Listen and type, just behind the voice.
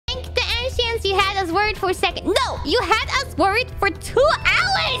Congratulations, you had us worried for a second. No, you had us worried for 2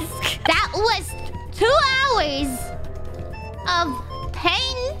 hours. That was 2 hours of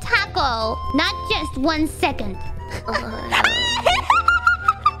pain taco, not just 1 second.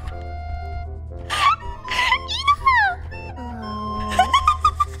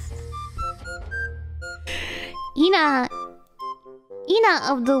 Ina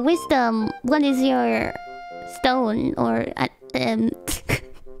of the wisdom, what is your stone or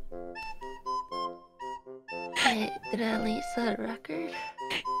Did I leave a record?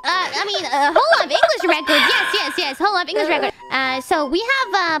 I mean, whole life English record. Yes. Whole life English record. So we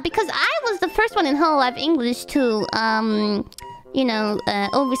have because I was the first one in whole life English to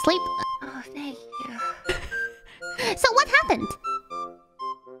oversleep. Oh, thank you. So what happened?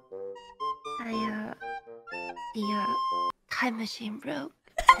 The time machine broke,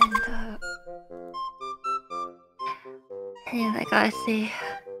 and I gotta say,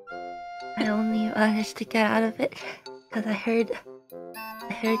 I only managed to get out of it because I heard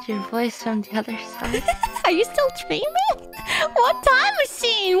your voice from the other side. Are you still dreaming? What time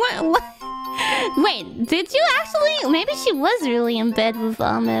machine? What? Wait, did you actually? Maybe she was really in bed with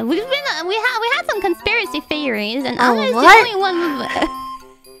Ame. We had some conspiracy theories, and Ame is the only one with.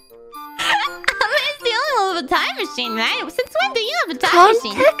 Ame is the only one with a time machine, right? Since when do you have a time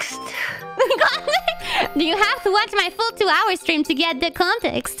machine? Context? Do you have to watch my full 2-hour stream to get the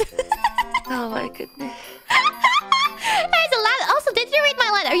context? Oh my goodness. There's a lot. Also, did you read my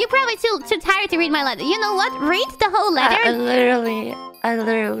letter? You're probably too tired to read my letter. You know what? Read the whole letter. I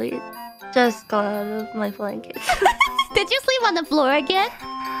literally just got out of my blanket. Did you sleep on the floor again?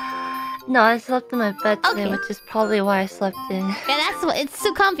 No, I slept in my bed today, which is probably why I slept in. Yeah, that's what. It's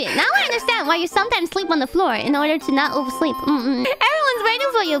too comfy. Now I understand why you sometimes sleep on the floor in order to not oversleep. Everyone's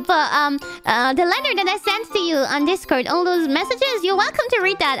waiting for you, but the letter that I sent to you on Discord, all those messages, you're welcome to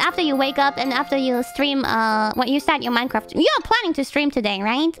read that after you wake up and after you stream. When you start your Minecraft, you're planning to stream today,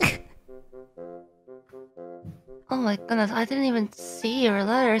 right? Oh my goodness, I didn't even see your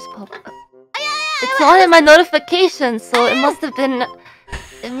letters pop up. It's not in my notifications, so it must have been.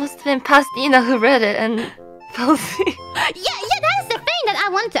 It must have been past Ina who read it and fell asleep. Yeah, that's the thing that I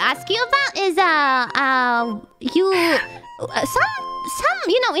wanted to ask you about is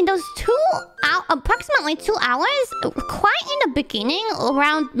in those approximately 2 hours, quite in the beginning,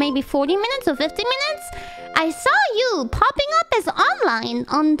 around maybe 40 minutes or 50 minutes, I saw you popping up as online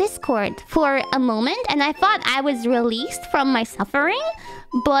on Discord for a moment, and I thought I was released from my suffering,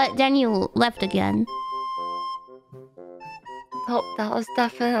 but then you left again. Oh, that was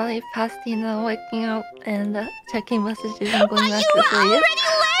definitely past Ina waking up and checking messages and going back to sleep. You were already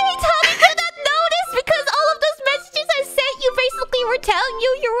late! How did you not notice? Because all of those messages I sent you basically were telling you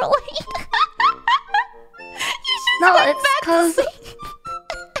you were late. You just went back to sleep.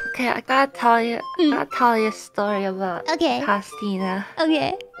 Okay, I gotta tell you a story about past Ina.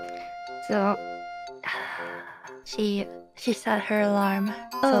 Okay. So she set her alarm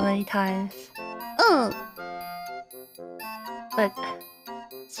so many times. Oh. But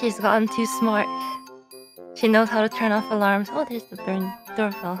she's gotten too smart. She knows how to turn off alarms. Oh, there's the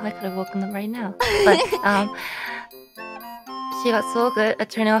doorbell. I could have woken them right now. But she got so good at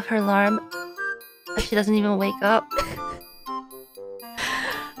turning off her alarm that she doesn't even wake up.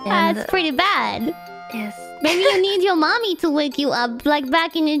 And, that's pretty bad. Yes. Maybe you need your mommy to wake you up, like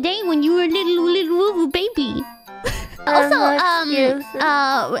back in the day when you were a little woo-woo baby. Also, Ame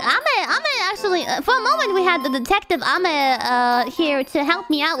actually, for a moment we had the detective Ame here to help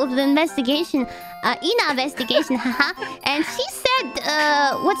me out with the investigation, Ina investigation, haha. And she said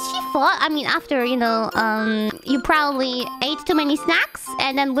what she thought. I mean, after you probably ate too many snacks,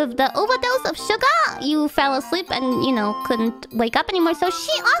 and then with the overdose of sugar, you fell asleep and couldn't wake up anymore. So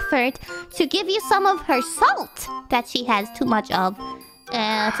she offered to give you some of her salt that she has too much of,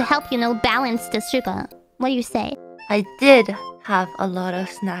 to help balance the sugar. What do you say? I did have a lot of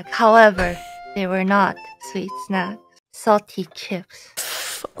snacks. However, they were not sweet snacks. Salty chips.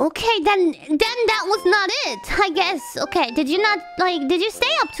 Okay, then that was not it, I guess. Okay, did you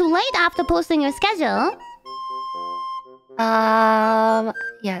stay up too late after posting your schedule?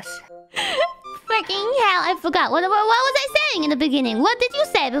 Yes. Freaking hell, I forgot. What was I saying in the beginning? What did you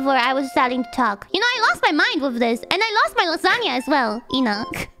say before I was starting to talk? I lost my mind with this, and I lost my lasagna as well, Ina.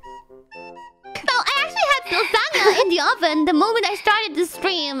 No, I actually had lasagna in the oven the moment I started the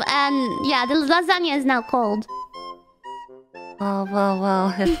stream, and yeah, the lasagna is now cold.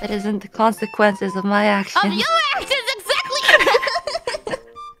 Well, if it isn't the consequences of my actions. Of your actions, exactly!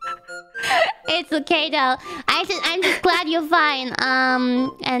 It's okay though. I'm just glad you're fine. And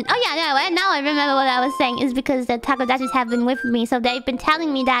oh yeah, now I remember what I was saying is because the Takodashis have been with me, so they've been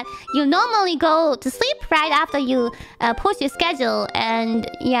telling me that you normally go to sleep right after you post your schedule, and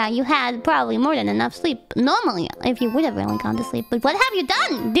yeah, you had probably more than enough sleep normally if you would have really gone to sleep. But what have you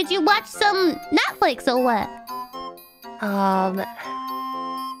done? Did you watch some Netflix or what?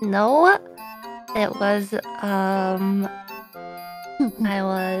 No. It was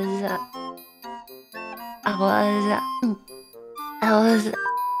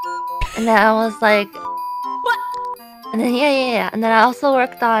and then I was like, what? And then yeah. And then I also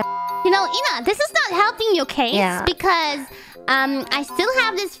worked on. You know, Ina, this is not helping your case, yeah. Because I still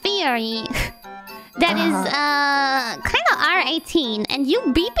have this theory that is kind of R18, and you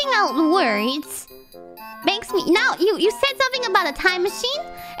beeping out words makes me... Now, you said something about a time machine,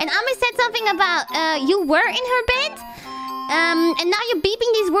 and Ami said something about you were in her bed, and now you're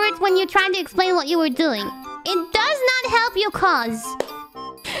beeping these words when you're trying to explain what you were doing. It does not help your cause.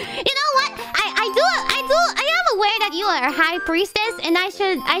 You know what? I am aware that you are a high priestess, and I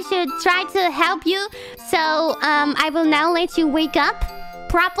should try to help you. So I will now let you wake up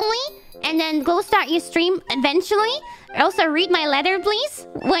properly, and then go start your stream eventually. Also, read my letter, please.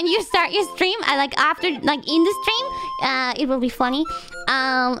 When you start your stream, after in the stream, it will be funny.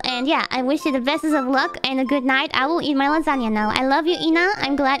 And yeah, I wish you the best of luck and a good night. I will eat my lasagna now. I love you, Ina.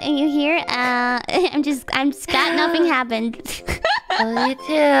 I'm glad you're here. I'm just glad nothing happened. Love you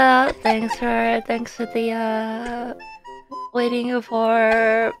too. Thanks for the waiting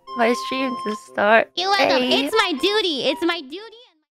for my stream to start. You're welcome. Hey. It's my duty. It's my duty.